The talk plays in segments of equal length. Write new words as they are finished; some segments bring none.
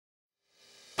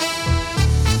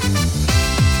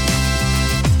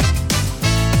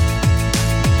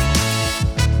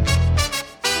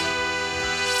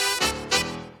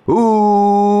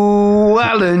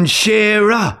Alan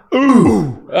Shearer.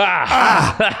 Ooh.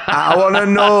 I want to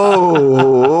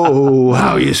know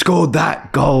how you scored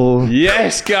that goal.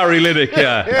 Yes, Gary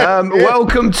Lineker.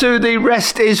 Welcome to the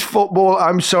Rest is Football.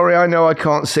 I'm sorry, I know I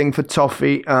can't sing for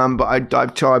Toffee, but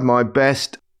I've tried my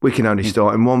best. We can only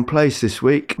start in one place this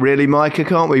week. Really, Micah,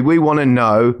 can't we? We want to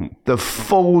know the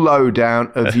full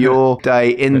lowdown of your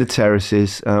day in the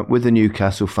terraces with the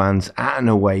Newcastle fans at an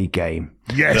away game.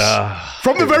 Yes.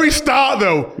 From the very start,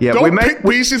 though. Yeah, Don't pick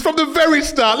pieces from the very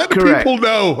start. Let the people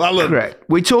know, Alan. Correct.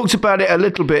 We talked about it a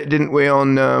little bit, didn't we,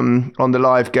 on the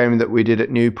live game that we did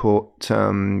at Newport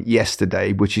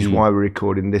yesterday, which is why we're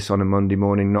recording this on a Monday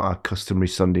morning, not our customary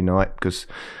Sunday night, because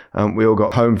we all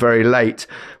got home very late.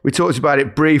 We talked about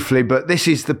it briefly, but this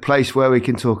is the place where we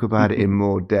can talk about it in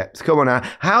more depth. Come on now.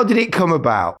 How did it come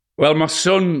about? Well, my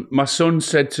son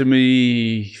said to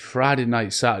me Friday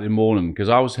night, Saturday morning, because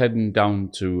I was heading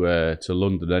down to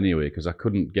London anyway, because I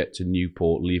couldn't get to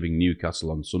Newport leaving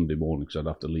Newcastle on Sunday morning, because I'd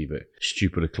have to leave at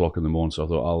stupid o'clock in the morning. So I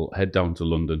thought I'll head down to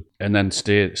London and then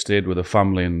stayed with a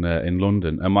family in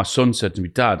London. And my son said to me,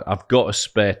 Dad, I've got a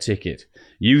spare ticket.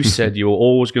 You said you were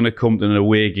always going to come to an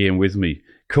away game with me.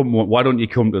 Why don't you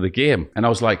come to the game? And I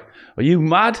was like, are you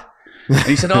mad? And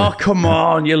he said, oh, come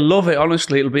on, you'll love it.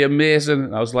 Honestly, it'll be amazing.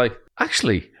 And I was like,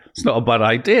 actually, it's not a bad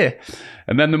idea.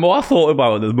 And then the more I thought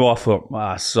about it, the more I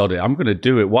thought, sod it, I'm going to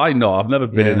do it. Why not? I've never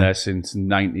been in there since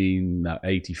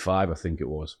 1985, I think it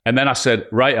was. And then I said,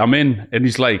 right, I'm in. And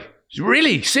he's like,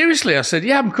 really? Seriously? I said,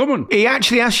 yeah, I'm coming. He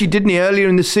actually asked you, didn't he, earlier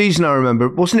in the season, I remember.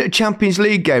 Wasn't it a Champions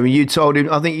League game? And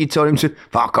I think you told him to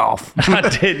fuck off. I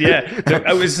did, yeah.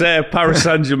 It was Paris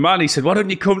Saint-Germain. He said, why don't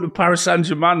you come to Paris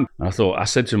Saint-Germain? And I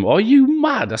said to him, are you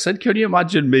mad? I said, can you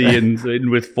imagine me in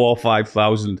with 4,000 or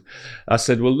 5,000? I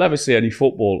said, we'll never see any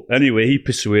football. Anyway, he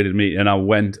persuaded me and I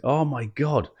went, oh my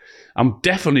God, I'm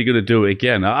definitely going to do it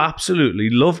again. I absolutely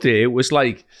loved it. It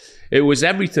was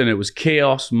everything. It was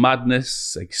chaos,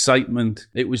 madness, excitement.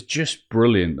 It was just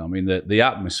brilliant. I mean, the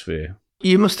atmosphere.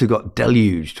 You must have got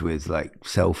deluged with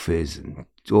selfies and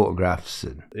autographs.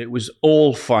 It was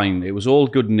all fine. It was all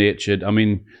good-natured. I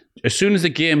mean, as soon as the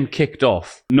game kicked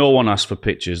off, no one asked for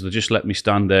pictures. They just let me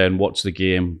stand there and watch the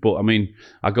game. But, I mean,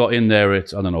 I got in there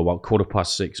at, about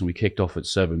 6:15 and we kicked off at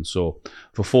 7. So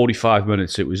for 45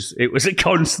 minutes, it was a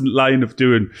constant line of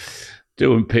doing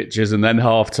pictures, and then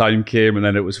half time came, and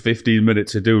then it was 15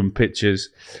 minutes of doing pictures.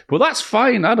 But that's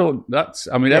fine.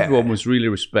 Everyone was really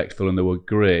respectful and they were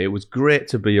great. It was great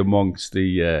to be amongst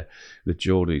the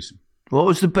Geordies. What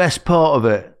was the best part of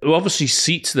it? Well, obviously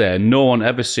seats there. No one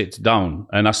ever sits down.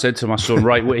 And I said to my son,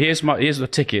 right, well, here's the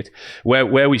ticket. Where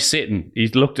are we sitting? He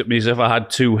looked at me as if I had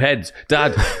two heads.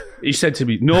 Dad, he said to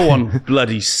me, no one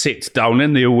bloody sits down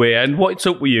in the away end. What's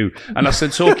up with you? And I said,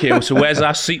 it's okay. So where's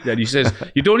our seat then? He says,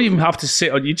 you don't even have to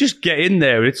sit on. You just get in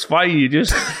there. It's fine. You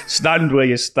just stand where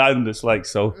you stand. It's like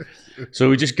so. So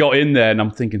we just got in there, and I'm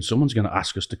thinking someone's going to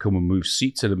ask us to come and move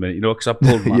seats in a minute, because I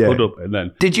pulled my hood up and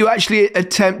then. Did you actually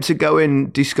attempt to go in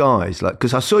disguise?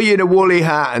 Because I saw you in a woolly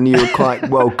hat and you were quite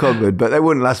well covered, but they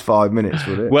wouldn't last 5 minutes,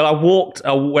 would it? Well,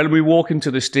 when we walk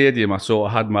into the stadium, I sort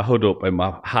of had my hood up and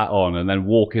my hat on, and then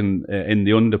walking in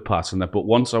the underpass. But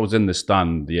once I was in the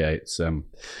stand, it's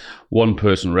one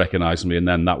person recognised me, and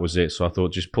then that was it. So I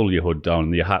thought, just pull your hood down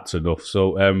and your hat's enough.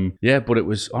 So, but it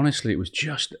was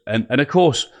just, and of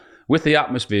course, with the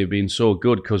atmosphere being so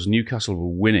good, because Newcastle were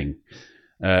winning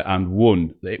and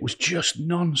won, it was just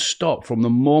non-stop from the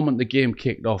moment the game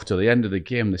kicked off to the end of the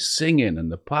game. The singing and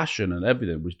the passion and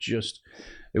everything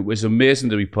it was amazing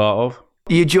to be part of.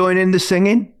 You join in the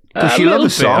singing? Does she love a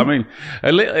song? I mean,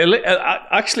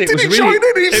 actually, it was really...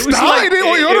 It started it.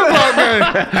 What are you on about,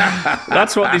 man?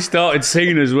 That's what they started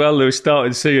singing as well. They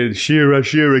started singing, Shearer,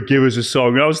 give us a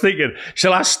song. And I was thinking,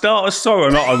 shall I start a song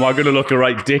or not? Am I going to look a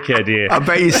right dickhead here? I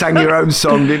bet you sang your own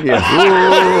song, didn't you?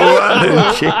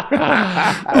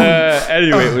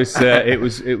 Anyway,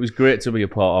 it was great to be a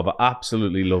part of. I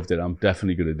absolutely loved it. I'm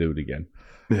definitely going to do it again.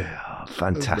 Yeah,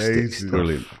 fantastic stuff.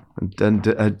 Brilliant. And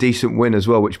a decent win as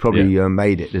well, which probably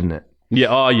made it, didn't it?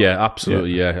 Yeah,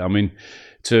 absolutely, yeah. I mean,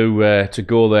 to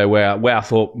go there where I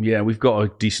thought, we've got a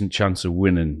decent chance of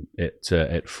winning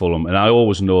at Fulham, and I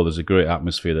always know there's a great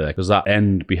atmosphere there, because that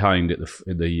end behind it,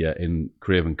 in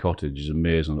Craven Cottage, is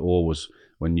amazing. Always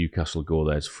when Newcastle go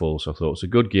there, it's full. So I thought it's a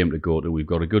good game to go to. We've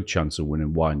got a good chance of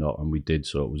winning. Why not? And we did.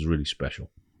 So it was really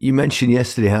special. You mentioned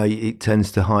yesterday how it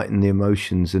tends to heighten the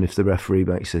emotions, and if the referee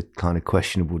makes a kind of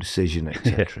questionable decision,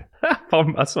 etc.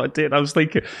 That's what I did. I was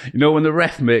thinking, when the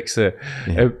ref makes a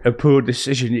poor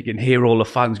decision, you can hear all the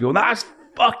fans going, "That's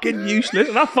fucking useless."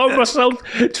 And I found myself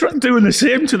doing the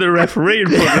same to the referee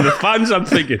in front of the fans. I'm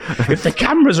thinking, if the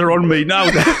cameras are on me now,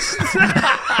 that's...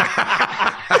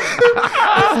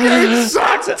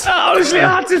 Honestly,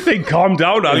 I had to think, calm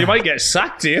down, Al. You might get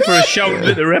sacked here for a shouting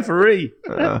at the referee.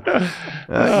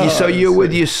 So you're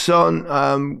with your son,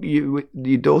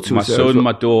 your daughter? My son,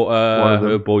 my daughter,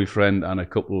 her boyfriend, and a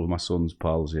couple of my son's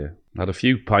pals, yeah. Had a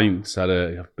few pints, had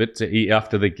a bit to eat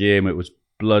after the game. It was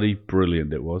bloody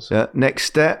brilliant, it was. Next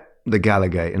step, the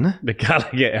Gallagher, isn't it? The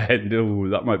Gallagher, no,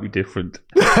 that might be different.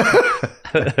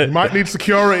 You might need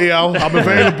security, Al. I'm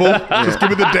available. Just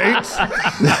give me the dates.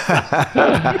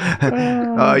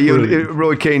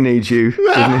 Roy Keane needs you.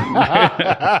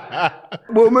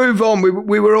 We'll move on.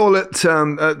 We were all at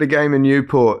the game in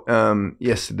Newport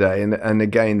yesterday, and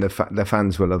again the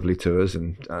fans were lovely to us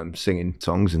and singing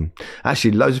songs, and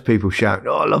actually loads of people shouting,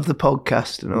 "Oh, I love the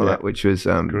podcast" and all that, which was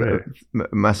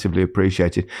massively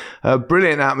appreciated.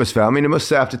 Brilliant atmosphere. I mean, I must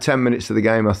say, after 10 minutes of the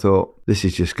game, I thought this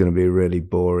is just going to be a really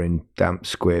boring, damp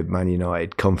squib, Man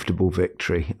United, comfortable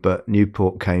victory. But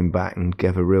Newport came back and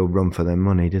gave a real run for their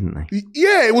money, didn't they?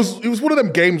 Yeah, it was one of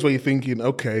them games where you're thinking,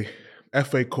 okay,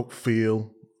 FA Cup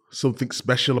feel, something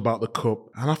special about the cup.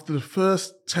 And after the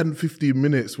first 10, 15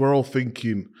 minutes, we're all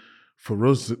thinking, for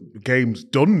us, the game's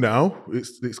done now.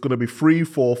 It's going to be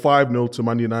 3-4, 5-0 to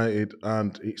Man United,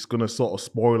 and it's going to sort of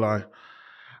spoil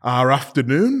our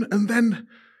afternoon. And then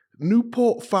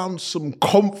Newport found some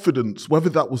confidence, whether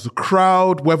that was the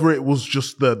crowd, whether it was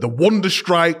just the wonder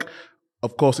strike.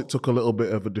 Of course, it took a little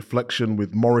bit of a deflection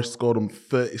with Morris scored on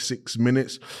 36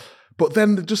 minutes. But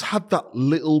then they just had that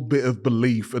little bit of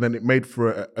belief, and then it made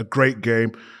for a great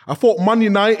game. I thought Man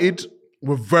United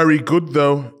were very good,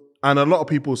 though. And a lot of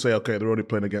people say, okay, they're only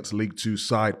playing against a League Two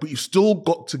side, but you've still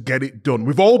got to get it done.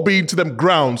 We've all been to them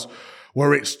grounds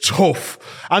where it's tough.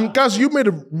 And Gaz, you made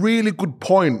a really good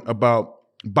point about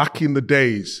back in the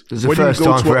days. There's a first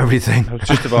time for everything. I was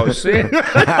just about to say.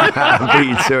 I beat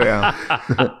you to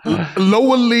it.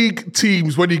 Lower league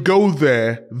teams, when you go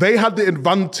there, they had the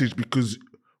advantage because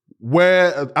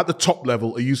where at the top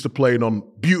level, are used to playing on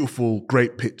beautiful,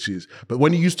 great pitches. But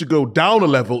when you used to go down a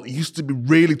level, it used to be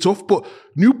really tough. But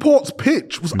Newport's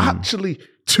pitch was actually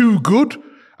too good.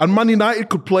 And Man United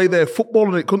could play their football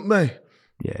on it, couldn't they?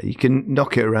 Yeah, you can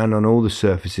knock it around on all the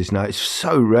surfaces now. It's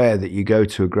so rare that you go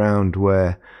to a ground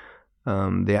where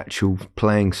the actual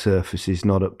playing surface is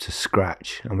not up to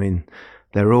scratch. I mean,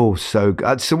 they're all so good.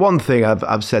 It's the one thing,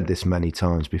 I've said this many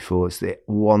times before, it's the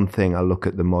one thing I look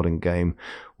at the modern game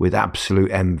with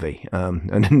absolute envy.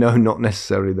 And no, not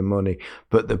necessarily the money,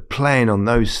 but the playing on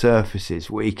those surfaces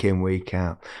week in, week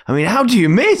out. I mean, how do you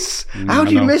miss? How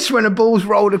do you miss when a ball's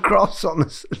rolled across on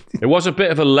the... It was a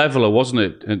bit of a leveler, wasn't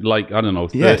it? Like, I don't know,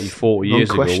 30, 40 years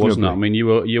ago, wasn't it? I mean, you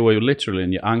were literally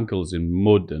in your ankles in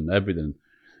mud and everything.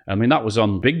 I mean, that was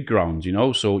on big grounds, you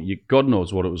know, so God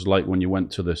knows what it was like when you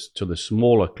went to the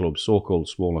smaller clubs, so-called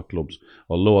smaller clubs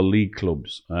or lower league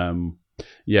clubs.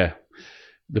 Yeah,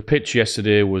 the pitch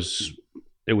yesterday was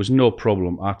no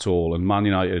problem at all. And Man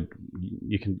United,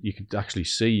 you could actually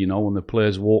see, you know, when the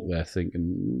players walk there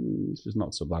thinking, this is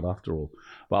not so bad after all.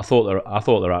 But I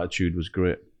thought their attitude was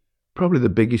great. Probably the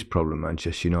biggest problem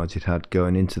Manchester United had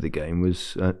going into the game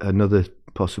was another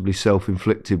possibly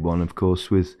self-inflicted one, of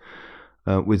course, with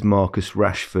Marcus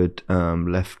Rashford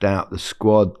left out the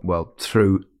squad, well,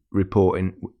 through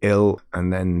reporting ill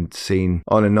and then seen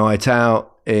on a night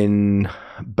out in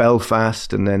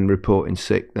Belfast and then reporting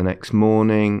sick the next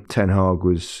morning. Ten Hag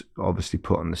was obviously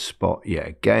put on the spot yet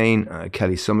again.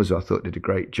 Kelly Summers, I thought, did a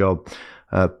great job,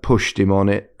 pushed him on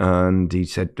it, and he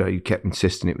said he kept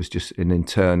insisting it was just an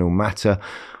internal matter,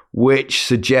 which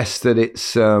suggests that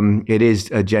it is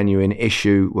a genuine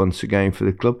issue once again for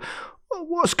the club.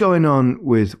 What's going on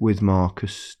with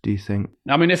Marcus, do you think?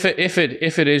 I mean, if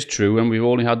it is true, and we've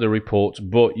only had the reports,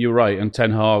 but you're right, and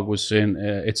Ten Hag was saying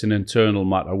it's an internal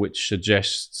matter, which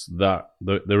suggests that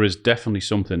there is definitely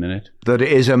something in it. That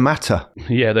it is a matter.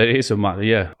 Yeah, there is a matter,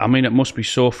 yeah. I mean, it must be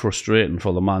so frustrating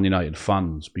for the Man United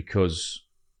fans because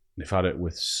they've had it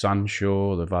with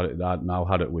Sancho, they've now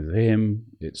had it with him.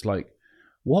 It's like,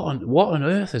 what on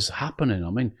earth is happening?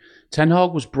 I mean, Ten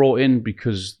Hag was brought in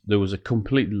because there was a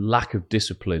complete lack of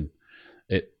discipline.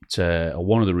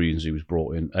 One of the reasons he was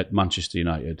brought in at Manchester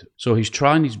United. So he's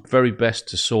trying his very best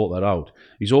to sort that out.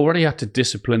 He's already had to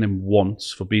discipline him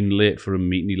once for being late for a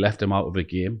meeting. He left him out of a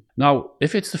game. Now,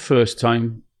 if it's the first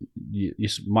time, you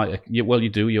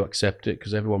accept it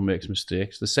because everyone makes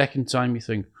mistakes. The second time you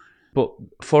think, but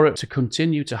for it to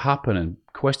continue to happen and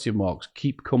question marks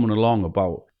keep coming along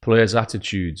about players'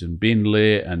 attitudes and being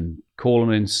late and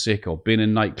calling in sick or being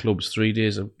in nightclubs 3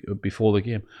 days before the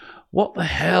game. What the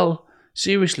hell?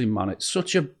 Seriously, man, it's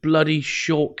such a bloody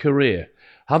short career.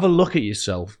 Have a look at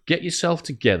yourself. Get yourself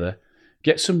together.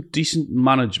 Get some decent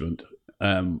management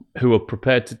who are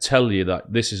prepared to tell you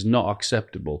that this is not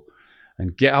acceptable,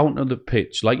 and get out onto the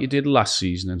pitch like you did last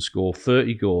season and score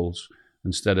 30 goals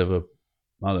instead of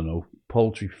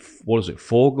paltry,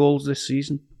 4 goals this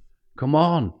season? Come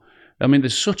on. I mean,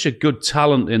 there's such a good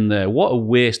talent in there. What a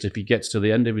waste if he gets to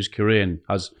the end of his career and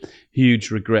has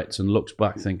huge regrets and looks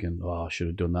back thinking, I should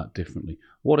have done that differently.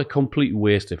 What a complete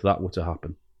waste if that were to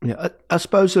happen. Yeah, I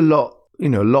suppose a lot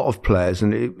of players,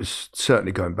 and it was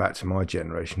certainly going back to my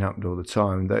generation, happened all the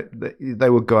time. They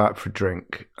would go out for a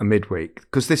drink a midweek,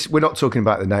 because we're not talking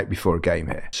about the night before a game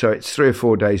here. So it's 3 or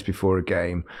 4 days before a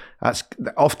game.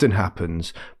 That often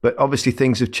happens, but obviously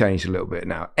things have changed a little bit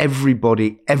now.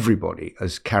 Everybody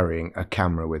is carrying a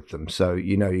camera with them, so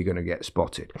you're going to get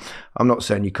spotted. I'm not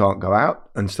saying you can't go out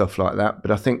and stuff like that,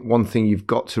 but I think one thing you've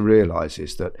got to realise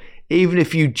is that even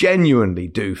if you genuinely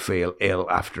do feel ill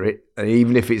after it, and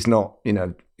even if it's not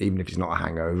a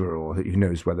hangover, or who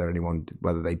knows whether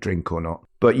they drink or not,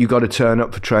 but you got to turn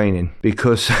up for training,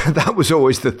 because that was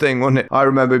always the thing, wasn't it? I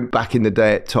remember back in the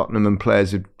day at Tottenham, and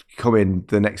players would come in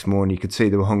the next morning, you could see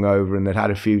they were hungover and they'd had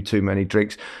a few too many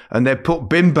drinks, and they'd put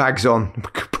bin bags on,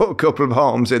 put a couple of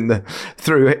arms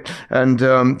through it, and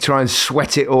try and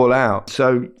sweat it all out.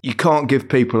 So you can't give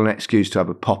people an excuse to have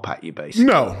a pop at you, basically.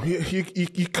 No,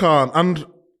 you can't. And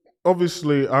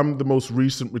obviously, I'm the most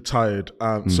recent retired,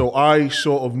 so I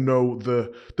sort of know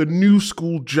the new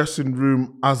school dressing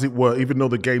room, as it were, even though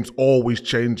the game's always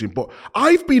changing. But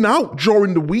I've been out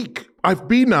during the week. I've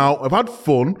been out, I've had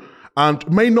fun, and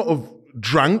may not have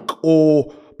drank,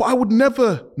 but I would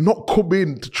never not come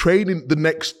in to training the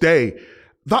next day.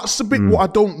 That's a bit what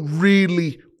I don't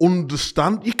really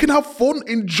understand. You can have fun,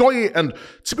 enjoy it, and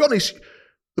to be honest,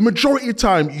 the majority of the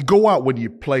time you go out when you're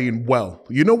playing well.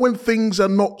 When things are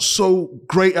not so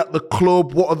great at the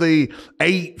club, what are they,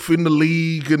 8th in the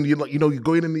league, and you're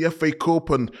going in the FA Cup,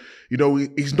 and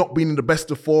he's not been in the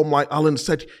best of form, like Alan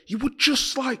said. You would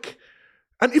just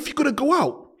and if you're going to go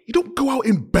out, you don't go out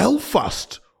in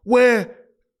Belfast, where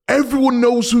everyone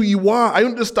knows who you are. I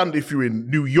understand if you're in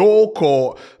New York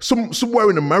or somewhere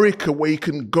in America where you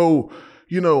can go,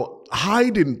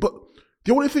 hiding. But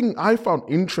the only thing I found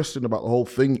interesting about the whole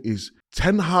thing is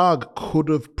Ten Hag could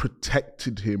have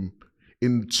protected him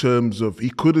in terms of,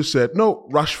 he could have said, no,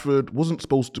 Rashford wasn't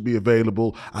supposed to be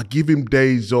available. I give him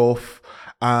days off.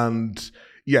 And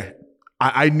yeah,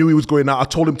 I knew he was going out. I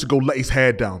told him to go let his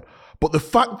hair down. But the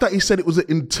fact that he said it was an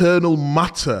internal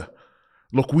matter,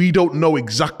 look, we don't know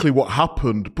exactly what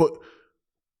happened, but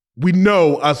we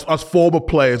know as former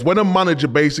players, when a manager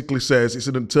basically says it's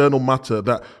an internal matter,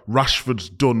 that Rashford's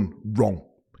done wrong.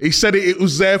 He said it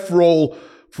was there for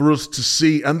us to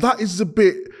see. And that is a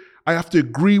bit, I have to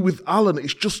agree with Alan,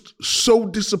 it's just so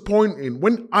disappointing.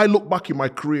 When I look back in my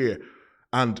career,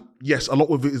 and yes, a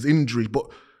lot of it is injury, but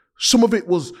some of it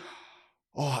was,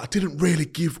 I didn't really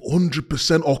give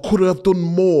 100% or could have done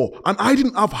more. And I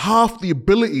didn't have half the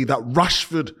ability that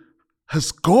Rashford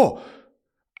has got.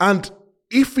 And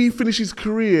if he finishes his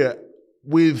career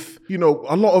with, a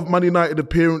lot of Man United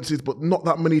appearances, but not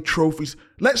that many trophies,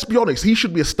 let's be honest, he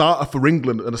should be a starter for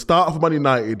England and a starter for Man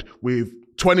United with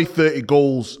 20, 30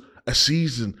 goals a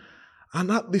season.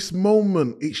 And at this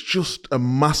moment, it's just a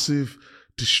massive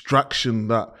distraction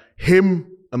that him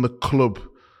and the club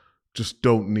just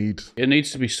don't need. It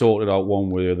needs to be sorted out one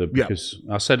way or the other, because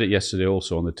I said it yesterday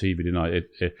also on the TV tonight.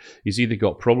 He's either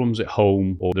got problems at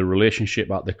home or the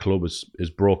relationship at the club is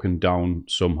broken down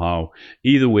somehow.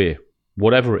 Either way,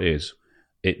 whatever it is,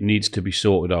 it needs to be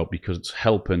sorted out, because it's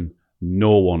helping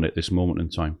no one at this moment in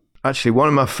time. Actually, one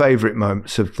of my favourite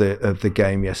moments of the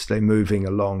game yesterday, moving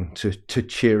along to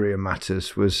cheerier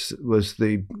matters, was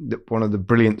the one of the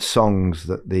brilliant songs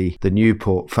that the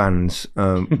Newport fans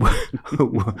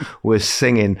were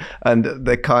singing, and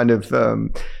the kind of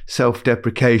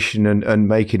self-deprecation and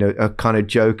making a kind of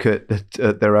joke at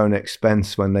their own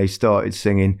expense when they started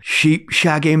singing, "Sheep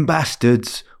shagging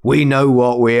bastards, we know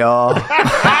what we are."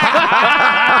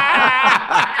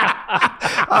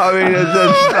 I mean,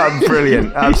 that's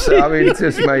brilliant. It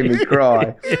just made me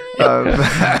cry.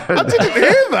 I didn't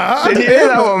hear that. Did you hear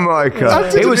that one, Micah?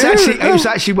 It was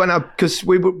actually when because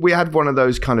we had one of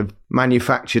those kind of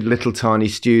manufactured little tiny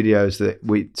studios that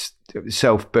we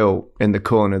self-built in the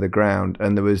corner of the ground,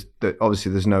 and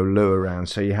obviously there's no loo around,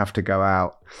 so you have to go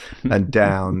out and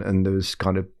down, and there was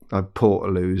kind of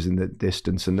Portaloos in the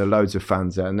distance, and there were loads of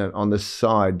fans there. And then on the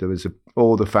side, there was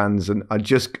all the fans, and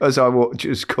as I walked,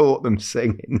 just caught them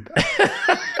singing.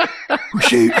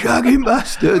 Sheep shagging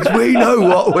bastards, we know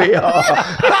what we are.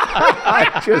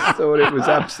 I just thought it was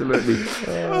absolutely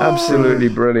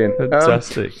brilliant.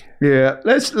 Fantastic.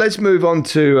 Let's move on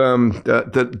to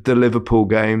the Liverpool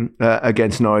game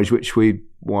against Norwich, which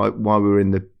while we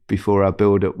were before our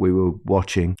build-up, we were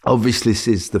watching. Obviously, this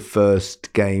is the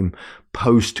first game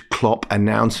post-Klopp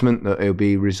announcement that he'll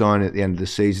be resigning at the end of the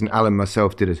season. Alan and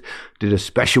myself did a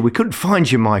special. We couldn't find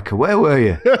you, Micah. Where were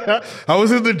you? I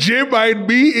was in the gym. I had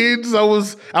meetings. I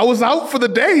was out for the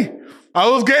day. I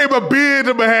was getting my beard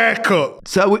and my hair cut.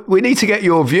 So we need to get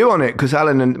your view on it, because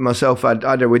Alan and myself,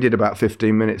 we did about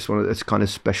 15 minutes, one of this kind of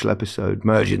special episode,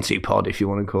 emergency pod, if you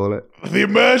want to call it. The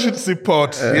emergency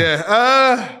pod,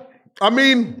 yeah. I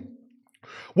mean,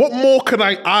 what more can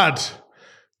I add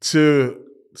to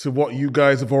what you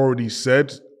guys have already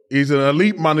said? He's an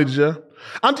elite manager.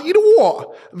 And you know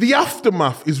what? The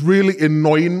aftermath is really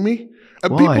annoying me.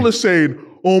 And Why? People are saying,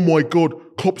 oh my God,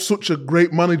 Klopp's such a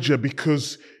great manager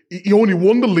because he only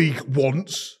won the league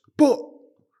once. But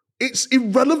it's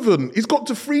irrelevant. He's got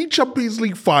to 3 Champions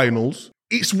League finals.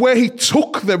 It's where he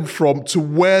took them from to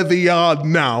where they are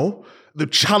now. They're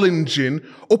challenging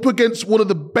up against one of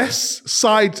the best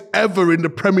sides ever in the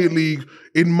Premier League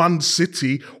in Man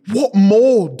City. What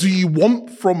more do you want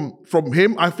from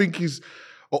him? I think he's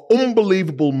an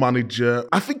unbelievable manager.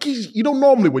 I think he's,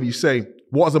 normally when you say,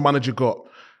 what has a manager got?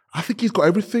 I think he's got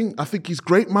everything. I think he's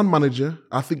great man manager.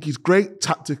 I think he's great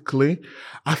tactically.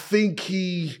 I think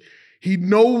he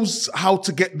knows how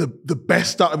to get the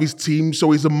best out of his team,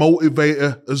 so he's a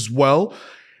motivator as well.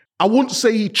 I wouldn't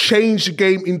say he changed the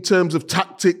game in terms of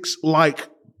tactics like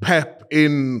Pep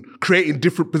in creating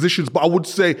different positions, but I would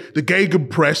say the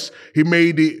Gegenpress, he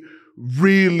made it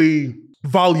really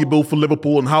valuable for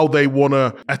Liverpool and how they want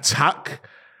to attack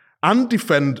and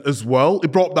defend as well.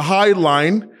 It brought the high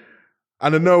line,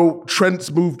 and I know Trent's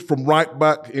moved from right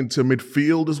back into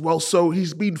midfield as well, so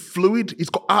he's been fluid. He's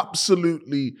got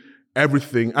absolutely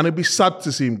everything, and it'd be sad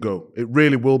to see him go. It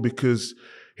really will, because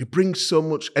he brings so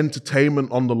much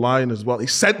entertainment on the line as well.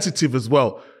 He's sensitive as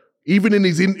well. Even in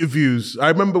his interviews, I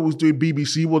remember I was doing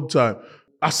BBC one time.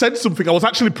 I said something, I was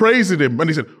actually praising him, and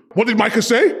he said, "What did Micah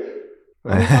say?"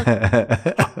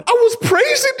 I was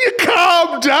praising you,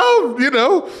 calm down,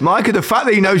 Micah, the fact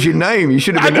that he knows your name, you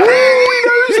should have been, he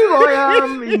knows who I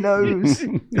am, he knows.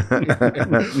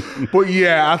 But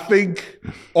yeah, I think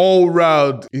all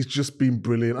round, he's just been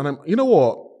brilliant. And you know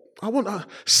what?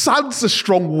 Sad's a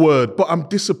strong word, but I'm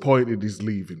disappointed he's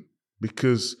leaving,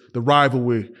 because the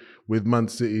rivalry with Man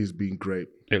City has been great.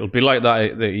 It'll be like that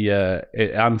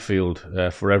at Anfield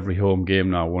for every home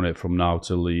game now, won't it? From now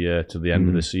till the end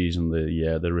of the season,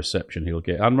 the reception he'll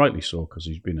get, and rightly so, because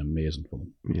he's been amazing for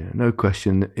them. Yeah, no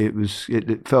question.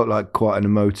 It felt like quite an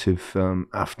emotive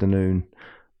afternoon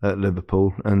at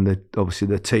Liverpool, and obviously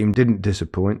the team didn't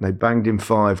disappoint. They banged in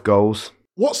 5 goals.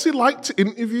 What's he like to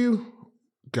interview,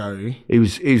 Gary? He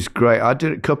was great. I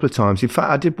did it a couple of times. In fact,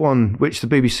 I did one which the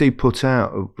BBC put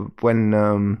out when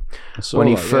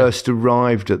he first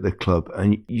arrived at the club,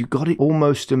 and you got it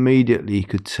almost immediately. You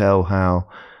could tell how,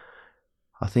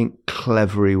 I think,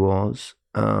 clever he was,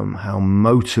 how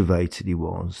motivated he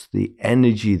was, the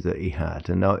energy that he had,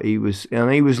 and he was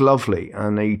lovely.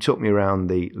 And he took me around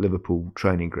the Liverpool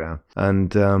training ground,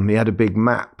 and he had a big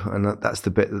map, and that's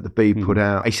the bit that the B put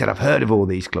out. He said, "I've heard of all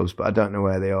these clubs, but I don't know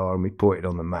where they are." And we pointed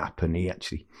on the map, and he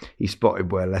spotted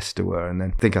where Leicester were, and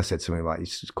then I think I said something like,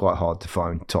 "It's quite hard to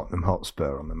find Tottenham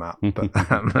Hotspur on the map,"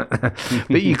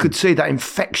 but you could see that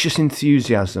infectious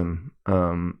enthusiasm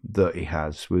that he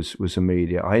has was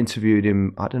immediate. I interviewed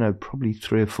him, I don't know, probably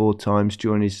 3 or 4 times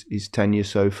during his tenure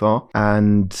so far,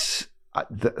 and I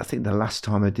think the last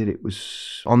time I did it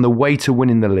was on the way to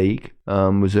winning the league,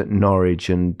 was at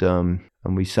Norwich, and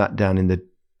we sat down in the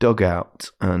dugout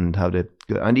and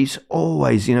and he's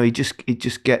always, he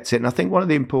just gets it. And I think one of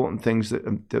the important things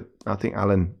that I think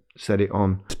Alan said it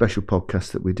on a special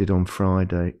podcast that we did on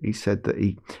Friday. He said that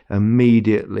he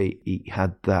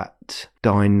had that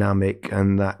dynamic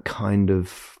and that kind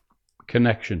of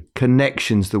connection.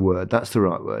 Connection's the word. That's the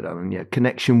right word, Alan. Yeah,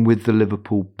 connection with the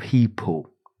Liverpool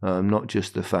people, not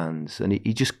just the fans. And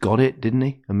he just got it, didn't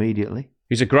he? Immediately.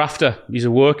 He's a grafter. He's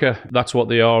a worker. That's what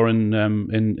they are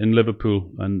in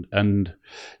Liverpool. And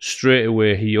straight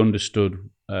away he understood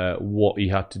what he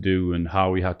had to do and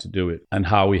how he had to do it, and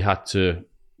how he had to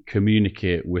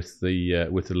communicate with the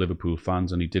Liverpool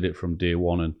fans, and he did it from day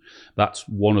one. And that's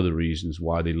one of the reasons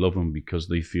why they love him, because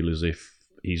they feel as if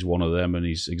he's one of them and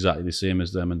he's exactly the same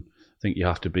as them, and think you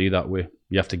have to be that way.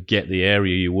 You have to get the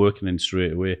area you're working in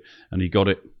straight away, and he got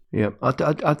it. Yeah,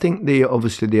 I think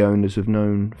obviously the owners have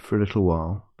known for a little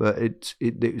while, but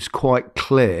it was quite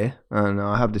clear, and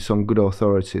I have this on good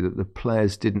authority, that the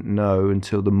players didn't know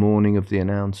until the morning of the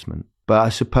announcement. But I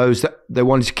suppose that they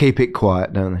wanted to keep it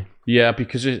quiet, don't they? Yeah,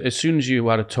 because as soon as you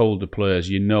had told the players,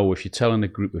 if you're telling a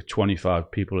group of 25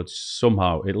 people,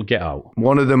 it'll get out.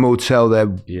 One of them will tell their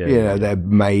their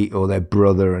mate or their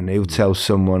brother, and he'll tell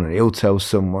someone, and he'll tell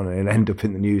someone, and it'll end up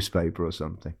in the newspaper or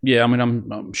something. Yeah, I mean,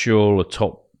 I'm sure all the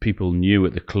top people knew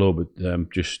at the club,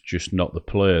 just not the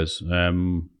players.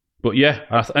 But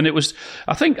yeah, and it was,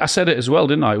 I think I said it as well,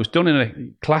 didn't I? It was done in a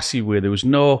classy way. There was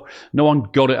no one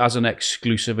got it as an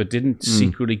exclusive. It didn't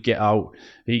secretly get out.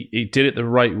 He did it the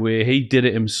right way. He did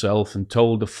it himself and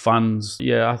told the fans.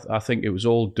 Yeah, I think it was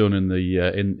all done in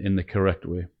the correct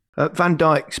way. Van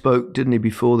Dijk spoke, didn't he,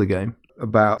 before the game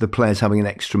about the players having an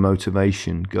extra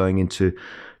motivation going into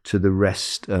the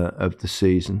rest of the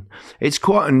season. It's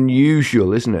quite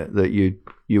unusual, isn't it, that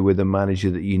you're with a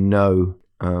manager that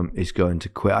is going to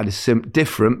quit. I had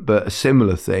different but a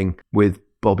similar thing with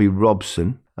Bobby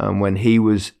Robson when he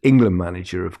was England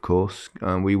manager, of course.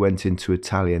 We went into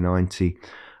Italia 90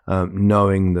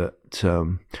 knowing that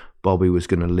Bobby was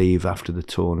going to leave after the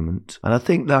tournament. And I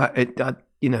think that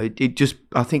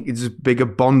I think it's a bigger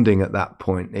bonding at that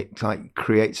point. It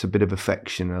creates a bit of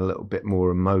affection, a little bit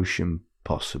more emotion,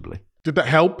 possibly. Did that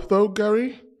help, though,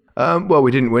 Gary? Well,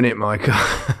 we didn't win it, Micah,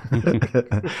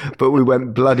 but we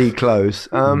went bloody close.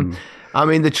 I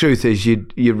mean, the truth is,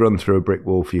 you run through a brick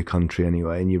wall for your country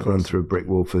anyway, and you've run through a brick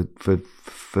wall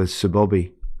for Sir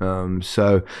Bobby.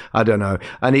 So I don't know.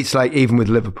 And it's like, even with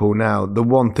Liverpool now, the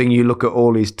one thing you look at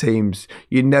all these teams,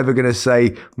 you're never going to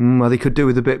say, well, they could do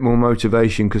with a bit more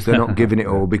motivation because they're not giving it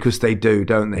all, because they do,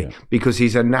 don't they? Yeah. Because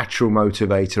he's a natural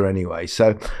motivator anyway.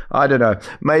 So I don't know.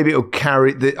 Maybe it'll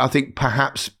carry I think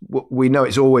perhaps we know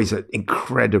it's always an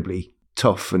incredibly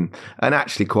tough and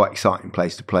actually quite exciting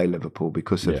place to play, Liverpool,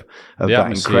 because of that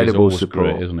incredible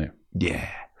support. Great, isn't it? Yeah.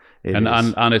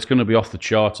 And it's going to be off the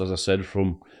charts, as I said,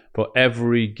 for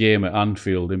every game at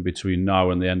Anfield in between now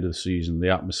and the end of the season. The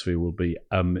atmosphere will be,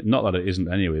 not that it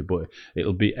isn't anyway, but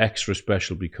it'll be extra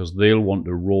special because they'll want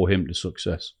to row him to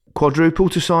success. Quadruple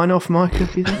to sign off, Micah,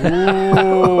 do you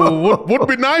think? would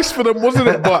be nice for them, wouldn't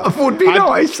it? But would be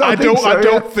nice. I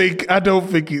don't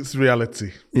think it's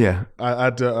reality. Yeah, I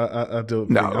don't.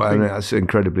 No, I mean, that's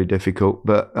incredibly difficult.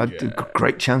 But a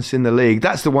great chance in the league.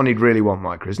 That's the one he'd really want,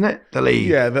 Micah, isn't it? The league.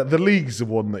 Yeah, the league's the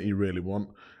one that you really want.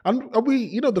 And are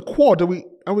we, the quad?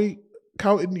 Are we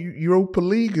counting Europa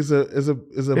League as a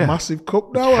massive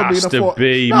cup now? It has to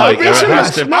be, Micah. It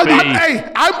has to be.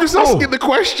 Hey, I'm just asking the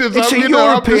questions. It's a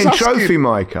European trophy,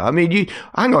 Micah. I mean,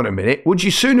 hang on a minute. Would you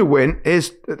sooner win?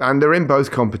 And they're in both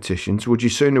competitions. Would you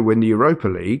sooner win the Europa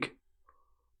League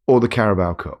or the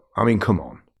Carabao Cup? I mean, come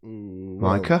on,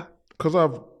 Micah. Because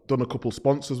I've done a couple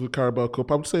sponsors with Carabao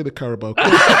Cup, I would say the Carabao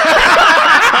Cup.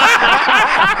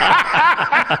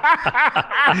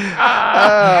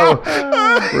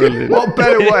 What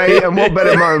better way and what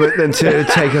better moment than to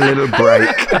take a little break,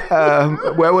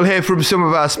 where we'll hear from some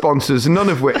of our sponsors, none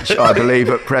of which I believe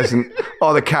at present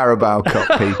are the Carabao Cup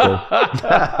people.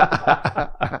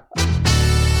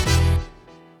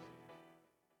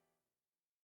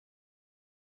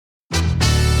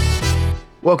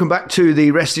 Welcome back to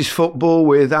the Rest is Football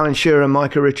with Alan Shearer,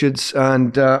 Micah Richards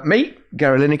and me,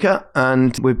 Gary Lineker.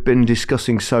 And we've been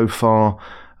discussing so far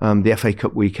the FA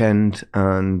Cup weekend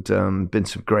and been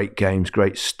some great games,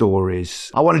 great stories.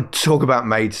 I want to talk about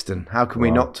Maidstone. How can we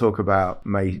not talk about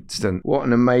Maidstone? What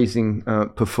an amazing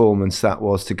performance that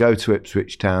was to go to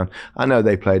Ipswich Town. I know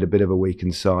they played a bit of a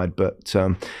weakened side, but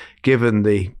given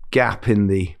the gap in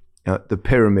the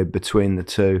pyramid between the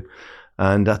two,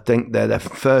 and I think they're the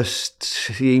first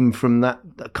team from that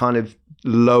kind of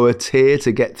lower tier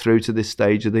to get through to this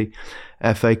stage of the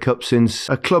FA Cup since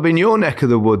a club in your neck of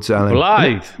the woods, Alan.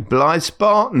 Blythe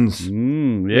Spartans.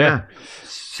 Yeah.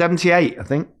 78, I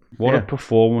think. What a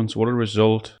performance, what a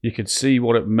result. You could see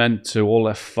what it meant to all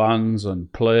their fans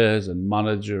and players and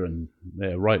manager, and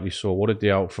rightly so. What a day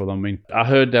out for them. I mean, I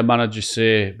heard their manager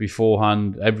say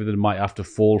beforehand everything might have to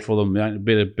fall for them. A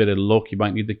bit of luck. You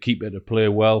might need the keeper to play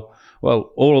well.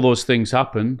 Well, all of those things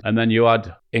happened, and then you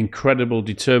had incredible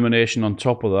determination on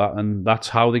top of that, and that's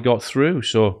how they got through.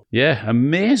 So, yeah,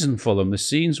 amazing for them. The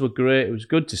scenes were great. It was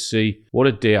good to see. What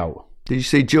a day out. Did you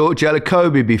see George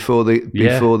Elokobi before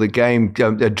the game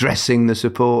addressing the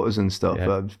supporters and stuff?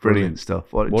 Yeah, it was brilliant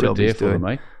stuff. What a job day he's for doing. them,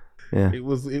 mate. Yeah. It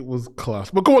was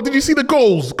class. But come on, did you see the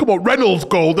goals? Come on, Reynolds'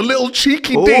 goal, the little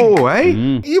cheeky dink. Oh,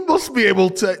 eh? You must be able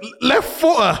to left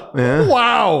footer. Yeah.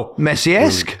 Wow.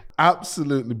 Messi-esque.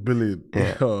 absolutely brilliant.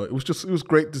 Yeah. It was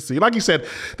great to see. Like you said,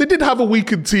 they did have a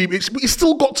weakened team. You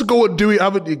still got to go and do it,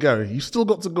 haven't you, Gary? You still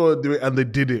got to go and do it, and they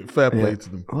did it. Fair play to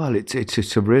them. Well,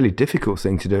 it's a really difficult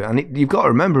thing to do, and you've got to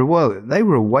remember, they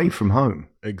were away from home.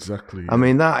 Exactly. I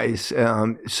mean, that is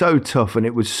so tough, and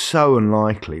it was so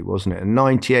unlikely, wasn't it? And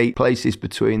 98 places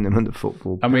between them and the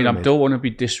football pyramid. I don't want to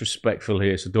be disrespectful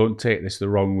here, so don't take this the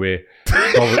wrong way.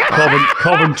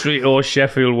 Coventry or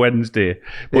Sheffield Wednesday.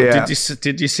 But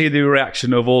did you see the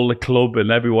reaction of all the club and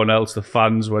everyone else, the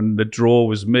fans, when the draw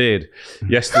was made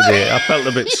yesterday? I felt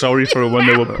a bit sorry for them when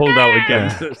they were pulled out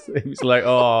again. It was like,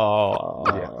 oh.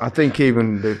 Yeah. I think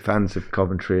even the fans of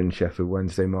Coventry and Sheffield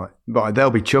Wednesday they'll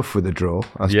be chuffed with the draw,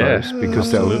 I suppose,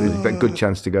 because there's a good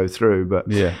chance to go through. But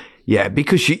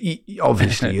because you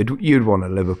obviously you'd want a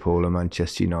Liverpool, a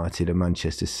Manchester United, a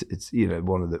Manchester,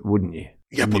 one of the, wouldn't you?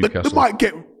 Yeah, but they might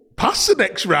get past the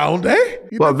next round, eh?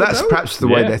 Well, that's perhaps the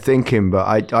way they're thinking,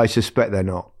 but I suspect they're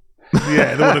not.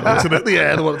 Yeah, they want to go to the.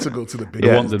 Yeah, they want to go to the big.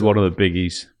 They wanted one of the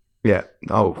biggies. Yeah.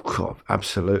 Oh, God,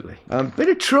 absolutely. Bit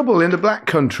of trouble in the Black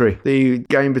Country. The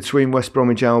game between West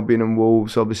Bromwich Albion and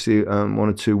Wolves, obviously one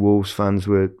or two Wolves fans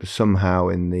were somehow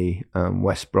in the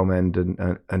West Brom end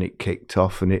and it kicked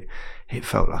off, and it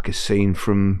felt like a scene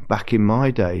from back in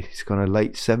my day. It's kind of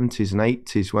late 70s and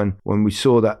 80s when we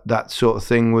saw that sort of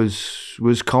thing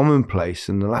was commonplace,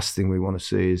 and the last thing we want to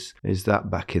see is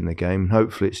that back in the game.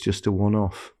 Hopefully it's just a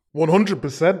one-off.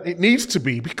 100%. It needs to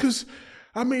be, because,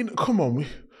 I mean, come on,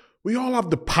 we all have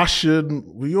the passion.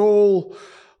 We all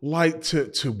like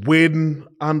to win,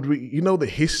 and the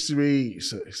history.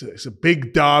 It's a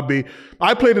big derby.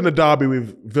 I played in a derby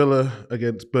with Villa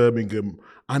against Birmingham,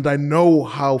 and I know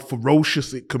how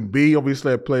ferocious it can be.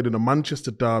 Obviously, I played in a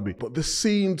Manchester derby, but the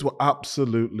scenes were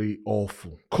absolutely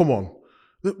awful. Come on,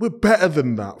 we're better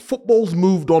than that. Football's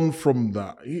moved on from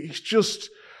that. It's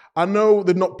just, I know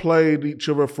they've not played each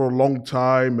other for a long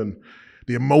time, and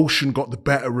the emotion got the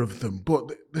better of them,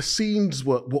 but the scenes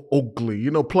were ugly.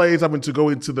 Players having to go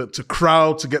into the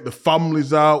crowd to get the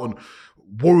families out and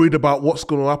worried about what's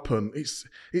going to happen.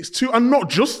 It's too, and not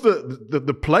just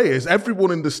the players,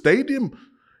 everyone in the stadium.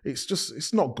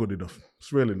 It's not good enough.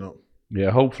 It's really not.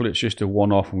 Yeah, hopefully it's just a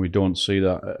one-off and we don't see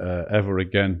that ever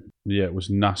again. Yeah, it was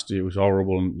nasty. It was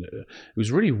horrible. And it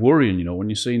was really worrying, when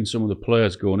you're seeing some of the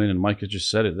players going in, and Mike has just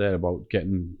said it there about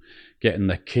getting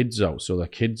their kids out so their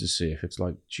kids are safe. It's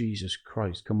like, Jesus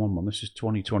Christ, come on, man. This is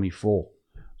 2024.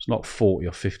 It's not 40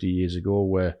 or 50 years ago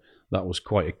where that was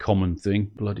quite a common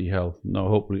thing. Bloody hell. No,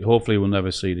 hopefully we'll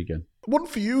never see it again. One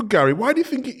for you, Gary. Why do you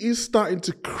think it is starting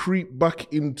to creep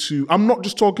back into... I'm not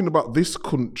just talking about this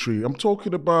country. I'm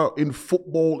talking about in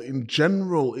football in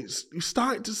general. You're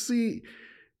starting to see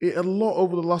it a lot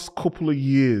over the last couple of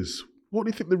years. What do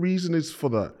you think the reason is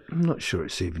for that? I'm not sure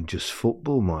it's even just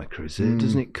football, Micah, is it?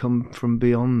 Doesn't it come from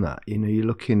beyond that? You're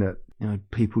looking at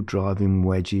people driving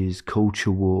wedges,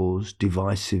 culture wars,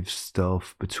 divisive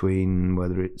stuff between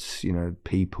whether it's,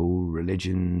 people,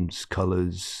 religions,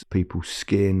 colours, people's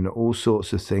skin, all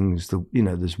sorts of things.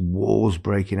 There's wars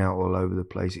breaking out all over the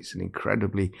place. It's an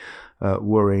incredibly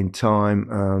worrying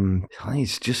time. I think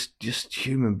it's just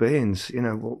human beings.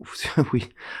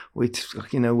 We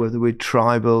whether we're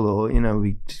tribal or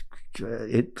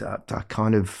that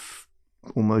kind of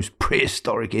almost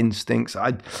prehistoric instincts.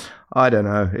 I don't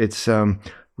know. It's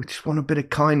we just want a bit of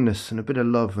kindness and a bit of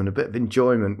love and a bit of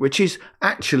enjoyment, which is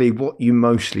actually what you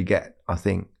mostly get, I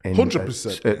think, in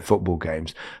 100% at football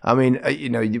games. I mean,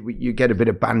 you get a bit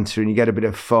of banter and you get a bit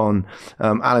of fun.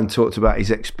 Alan talked about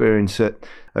his experience at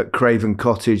Craven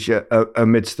Cottage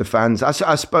amidst the fans.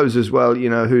 I suppose as well,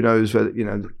 who knows whether,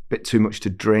 a bit too much to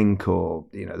drink, or,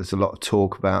 there's a lot of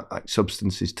talk about like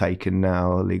substances taken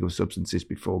now, illegal substances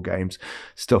before games,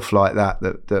 stuff like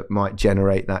that might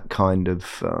generate that kind of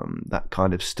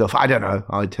stuff. I don't know.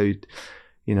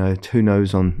 Who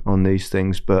knows on these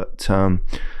things, but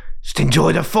just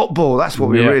enjoy the football. That's what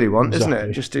we really want, isn't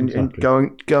it? Just go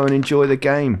and enjoy the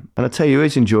game. And I tell you,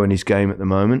 who's enjoying his game at the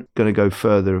moment. Going to go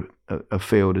further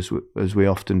afield as we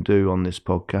often do on this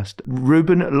podcast.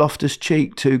 Ruben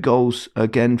Loftus-Cheek, 2 goals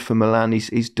again for Milan.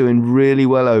 He's doing really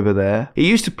well over there. He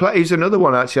used to play. He's another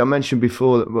one actually. I mentioned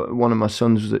before that one of my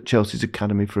sons was at Chelsea's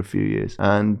academy for a few years,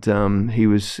 and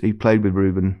he played with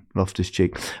Ruben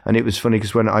Loftus-Cheek. And it was funny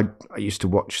because when I used to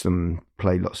watch them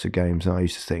play lots of games, and I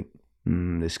used to think,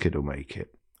 this kid will make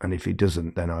it. And if he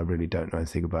doesn't, then I really don't know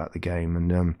anything about the game.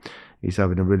 And he's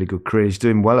having a really good career. He's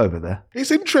doing well over there. It's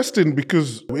interesting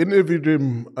because we interviewed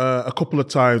him a couple of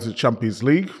times at Champions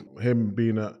League, him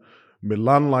being at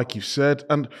Milan, like you said.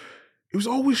 And it was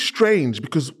always strange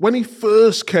because when he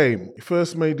first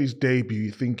made his debut,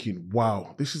 you're thinking,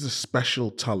 wow, this is a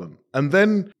special talent. And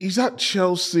then he's at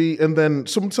Chelsea, and then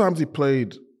sometimes he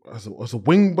played as a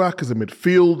wing back, as a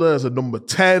midfielder, as a number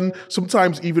 10,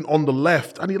 sometimes even on the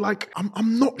left. And you're like,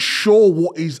 I'm not sure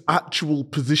what his actual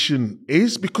position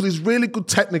is, because he's really good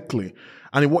technically.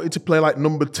 And he wanted to play like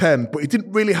number 10, but he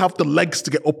didn't really have the legs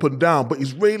to get up and down. But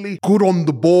he's really good on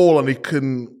the ball, and he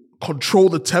can control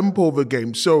the tempo of a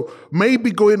game. So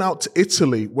maybe going out to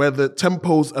Italy, where the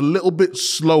tempo's a little bit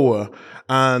slower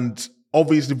and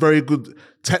obviously very good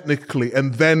technically,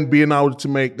 and then being able to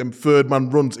make them third man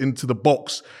runs into the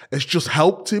box, it's just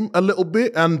helped him a little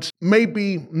bit. And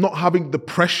maybe not having the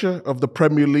pressure of the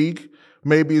Premier League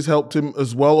maybe has helped him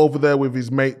as well over there with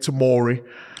his mate Tomori.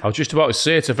 I was just about to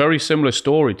say, it's a very similar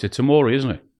story to Tomori, isn't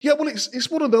it? Yeah, well,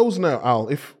 it's one of those now, Al.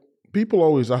 If people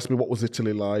always ask me what was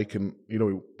Italy like, and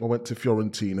I went to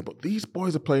Fiorentina, but these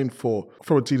boys are playing for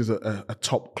Fiorentina's a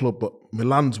top club, but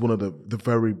Milan's one of the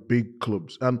very big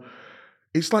clubs. And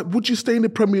it's like, would you stay in the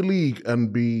Premier League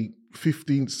and be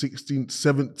 15th, 16th,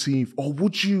 17th, or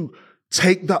would you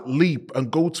take that leap and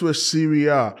go to a Serie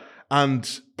A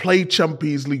and play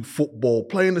Champions League football,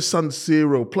 play in the San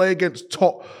Siro, play against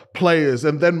top players?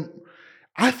 And then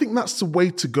I think that's the way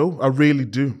to go. I really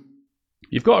do.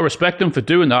 You've got to respect them for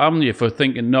doing that, haven't you? For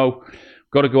thinking, no,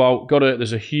 got to go out,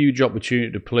 there's a huge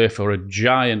opportunity to play for a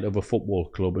giant of a football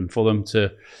club, and for them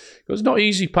to, because it's not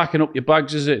easy packing up your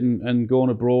bags, is it, and going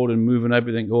abroad and moving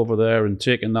everything over there and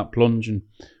taking that plunge, and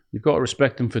you've got to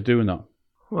respect them for doing that.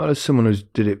 Well, as someone who's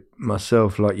did it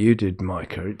myself, like you did,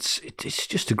 Micah, it's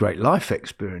just a great life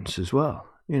experience as well.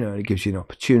 It gives you an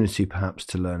opportunity perhaps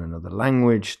to learn another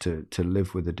language, to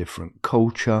live with a different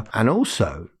culture. And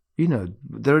also,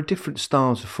 there are different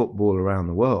styles of football around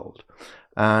the world.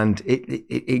 And it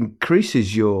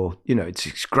increases your,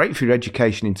 it's great for your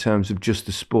education in terms of just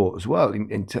the sport as well,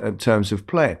 in terms of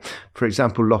playing. For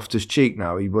example, Loftus-Cheek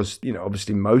now, he was,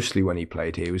 obviously mostly when he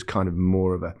played here, he was kind of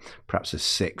more of perhaps a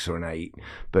 6 or an 8.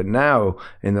 But now,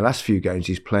 in the last few games,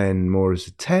 he's playing more as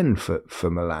a 10 for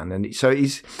Milan. And so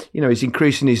he's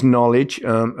increasing his knowledge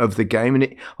of the game.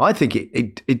 And I think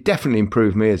it definitely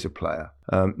improved me as a player.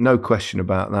 No question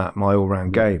about that, my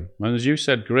all-round game. And as you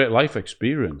said, great life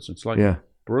experience. It's like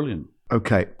brilliant.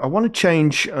 Okay, I want to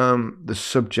change the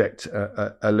subject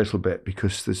a little bit,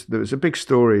 because there was a big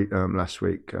story last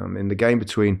week in the game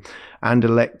between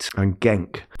Anderlecht and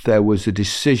Genk. There was a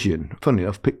decision. Funnily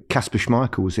enough, Kasper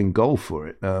Schmeichel was in goal for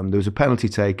it. There was a penalty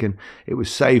taken. It was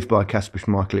saved by Kasper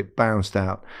Schmeichel. It bounced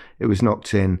out. It was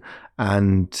knocked in.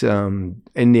 And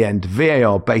in the end,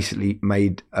 VAR basically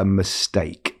made a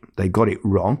mistake. They got it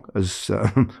wrong, as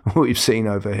we've seen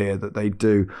over here that they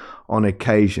do on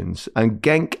occasions. And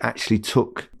Genk actually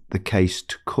took the case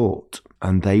to court,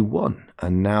 and they won.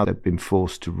 And now they've been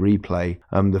forced to replay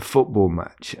the football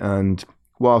match. And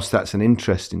whilst that's an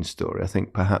interesting story, I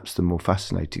think perhaps the more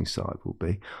fascinating side will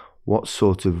be, what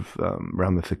sort of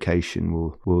ramification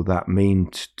will that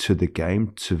mean to the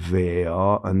game, to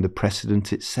VAR, and the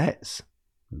precedent it sets?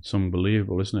 It's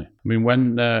unbelievable, isn't it? I mean,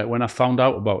 when I found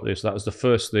out about this, that was the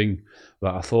first thing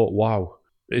that I thought, wow,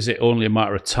 is it only a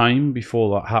matter of time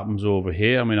before that happens over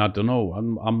here? I mean, I don't know.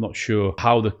 I'm not sure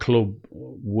how the club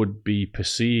would be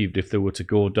perceived if they were to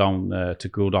go down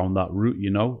that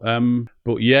route,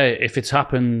 But yeah, if it's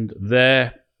happened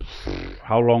there,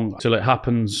 how long till it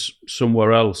happens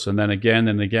somewhere else, and then again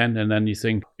and again, and then you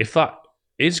think, if that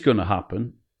is going to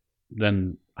happen,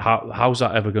 then how's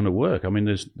that ever going to work? I mean,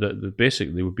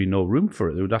 basically there would be no room for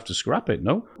it. They would have to scrap it,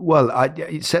 no? Well,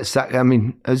 it sets that. I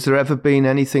mean, has there ever been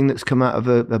anything that's come out of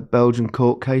a Belgian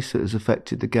court case that has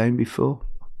affected the game before?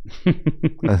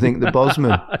 I think the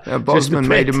Bosman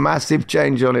made a massive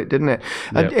change on it, didn't it?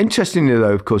 Yep. And interestingly,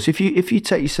 though, of course, if you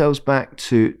take yourselves back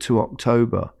to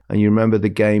October, and you remember the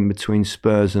game between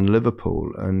Spurs and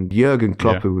Liverpool, and Jurgen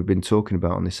Klopp, who we've been talking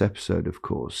about on this episode, of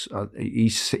course, he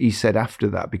said after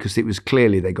that, because it was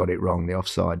clearly they got it wrong, the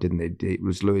offside, didn't it? It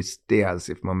was Luis Diaz,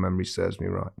 if my memory serves me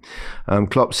right.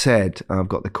 Klopp said, I've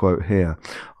got the quote here,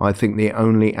 "I think the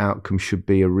only outcome should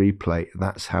be a replay.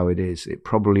 That's how it is. It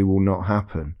probably will not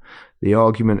happen. The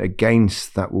argument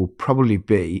against that will probably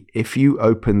be, if you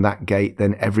open that gate,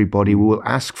 then everybody will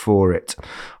ask for it.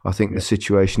 I think the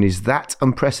situation is that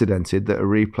unprecedented that a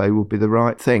replay will be the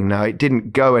right thing." Now, it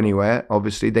didn't go anywhere.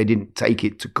 Obviously, they didn't take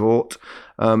it to court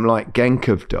like Genk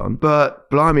have done.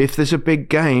 But blimey, if there's a big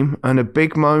game and a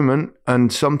big moment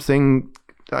and something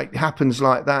like happens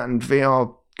like that and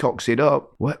VR cocks it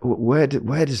up, where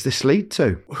does this lead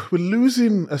to? We're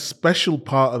losing a special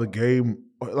part of the game.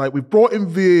 Like, we brought in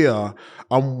VAR,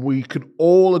 and we could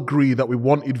all agree that we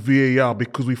wanted VAR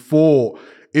because we thought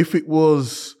if it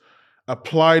was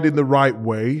applied in the right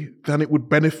way, then it would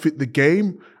benefit the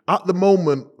game. At the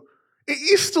moment, it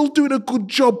is still doing a good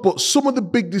job, but some of the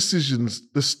big decisions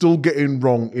they're still getting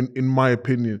wrong, in my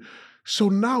opinion. So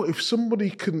now, if somebody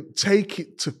can take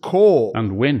it to court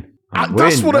and win,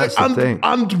 that's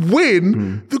and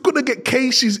win, they're going to get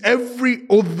cases every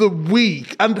other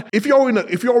week. And if you're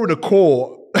in a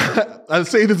court and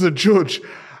say there's a judge,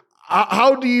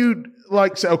 how do you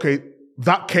say, okay,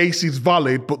 that case is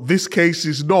valid, but this case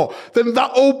is not? Then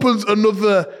that opens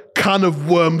another can of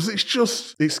worms. It's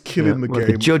killing the game.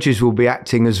 The judges will be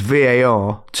acting as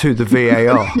VAR to the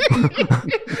VAR.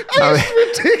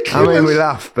 It's ridiculous. I mean, we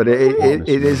laugh, but it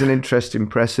is an interesting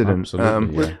precedent.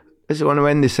 Absolutely, I just want to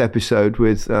end this episode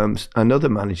with another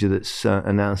manager that's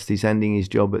announced he's ending his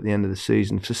job at the end of the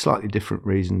season for slightly different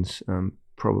reasons,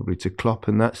 probably to Klopp,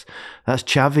 and that's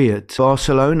Xavi at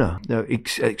Barcelona.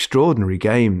 Extraordinary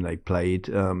game they played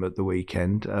at the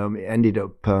weekend. It ended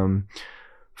up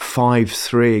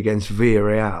 5-3 against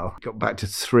Villarreal. Got back to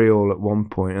 3-3 at one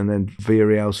point, and then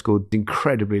Villarreal scored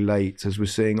incredibly late, as we're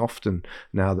seeing often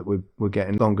now that we're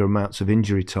getting longer amounts of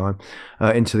injury time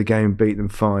into the game, beat them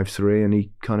 5-3, and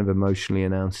he kind of emotionally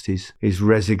announced his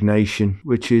resignation,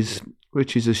 which is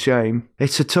a shame.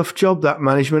 It's a tough job, that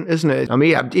management, isn't it? I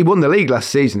mean, he won the league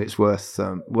last season. It's worth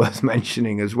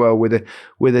mentioning as well with a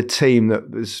team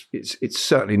that was. It's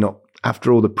certainly not,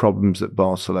 after all the problems that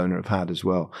Barcelona have had as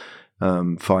well.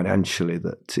 Financially,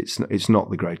 that it's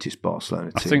not the greatest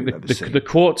Barcelona team. I think the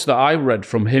quotes that I read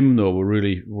from him though were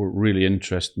really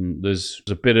interesting. There's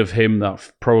a bit of him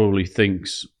that probably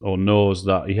thinks or knows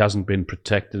that he hasn't been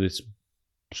protected. It's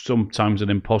sometimes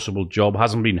an impossible job.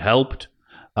 Hasn't been helped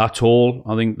at all.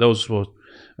 I think those were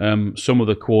some of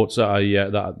the quotes that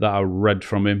I read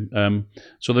from him.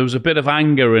 So there was a bit of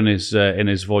anger in his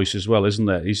voice as well, isn't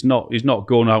there? He's not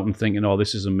going out and thinking, "Oh,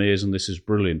 this is amazing, this is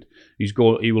brilliant." He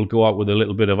will go out with a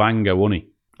little bit of anger, won't he?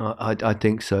 I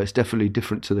think so. It's definitely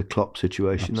different to the Klopp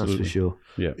situation. Absolutely. That's for sure.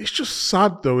 Yeah, it's just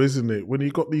sad though, isn't it? When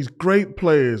you got these great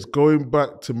players going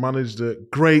back to manage the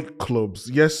great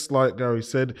clubs. Yes, like Gary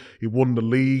said, he won the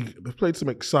league. They've played some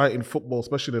exciting football,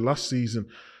 especially last season.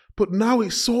 But now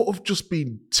it's sort of just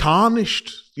been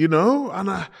tarnished,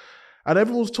 and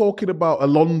everyone's talking about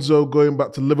Alonso going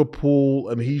back to Liverpool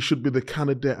and he should be the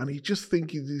candidate. And he just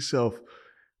thinking to himself,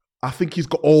 I think he's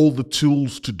got all the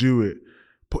tools to do it.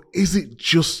 But is it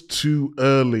just too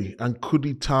early? And could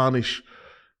he tarnish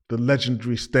the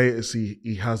legendary status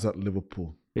he has at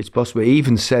Liverpool? It's possible. He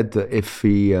even said that if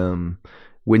he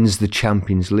wins the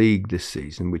Champions League this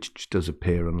season, which does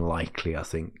appear unlikely, I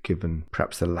think, given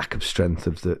perhaps the lack of strength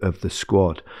of the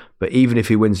squad. But even if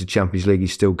he wins the Champions League,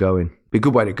 he's still going. Be a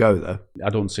good way to go, though. I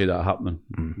don't see that happening.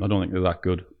 I don't think they're that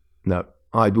good. No,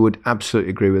 I would absolutely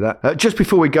agree with that. Just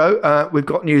before we go, we've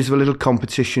got news of a little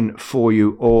competition for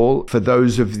you all. For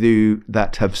those of you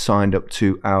that have signed up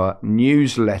to our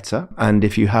newsletter, and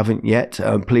if you haven't yet,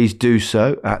 please do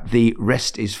so at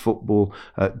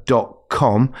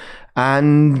therestisfootball.com.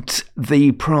 And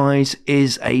the prize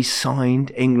is a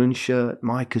signed England shirt.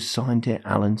 Mike has signed it,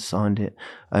 Alan signed it,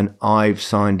 and I've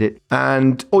signed it.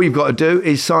 And all you've got to do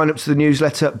is sign up to the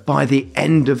newsletter by the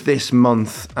end of this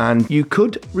month, and you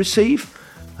could receive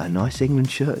a nice England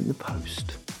shirt in the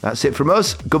post. That's it from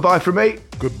us. Goodbye from me.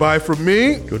 Goodbye from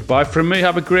me. Goodbye from me.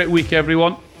 Have a great week,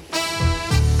 everyone.